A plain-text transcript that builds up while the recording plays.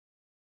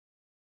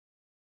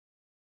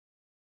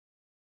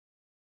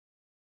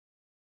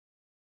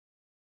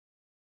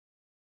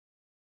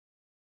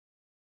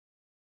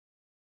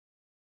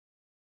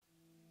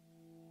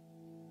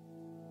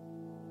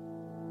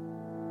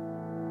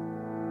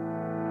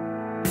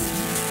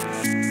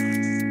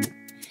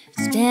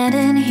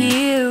Standing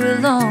here a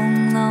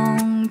long,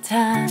 long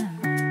time,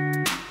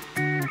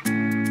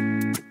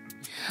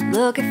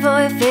 looking for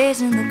your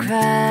face in the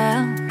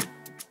crowd,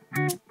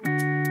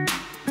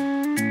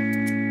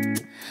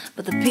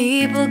 but the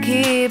people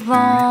keep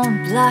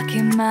on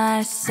blocking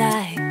my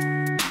sight.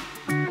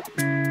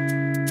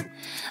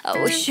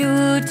 I wish you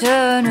would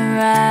turn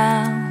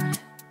around.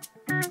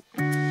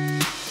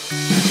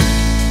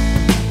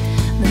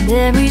 The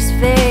memories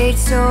fade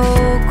so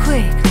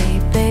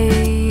quickly,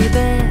 baby.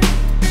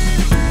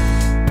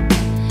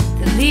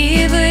 They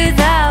leave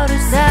without a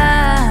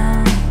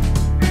sound.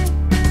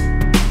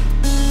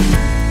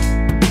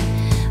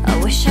 I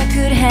wish I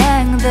could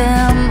hang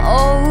them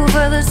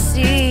over the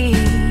sea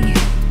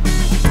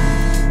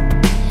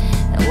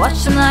and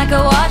watch them like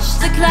I watch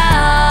the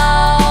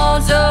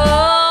clouds.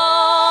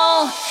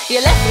 Oh, you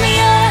left me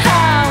on a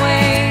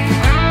highway.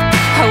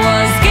 I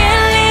was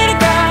getting a little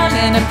girl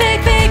in a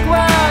big, big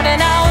world,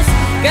 and I was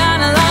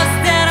kinda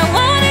lost, and I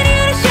wanted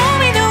you to show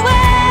me the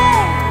way.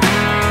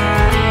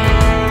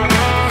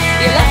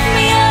 You left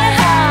me on a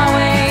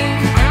highway.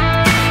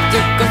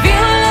 Took a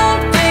few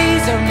long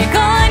days only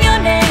calling your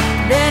name.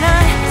 Then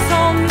I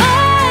saw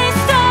my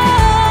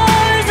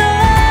stars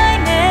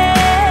aligning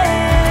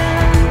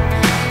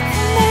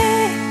for me.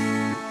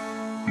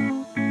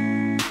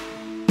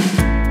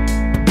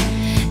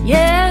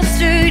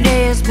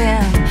 Yesterday's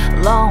been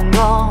long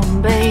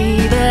gone,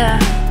 baby.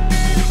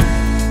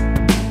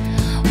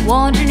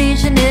 Wandering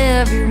each and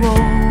every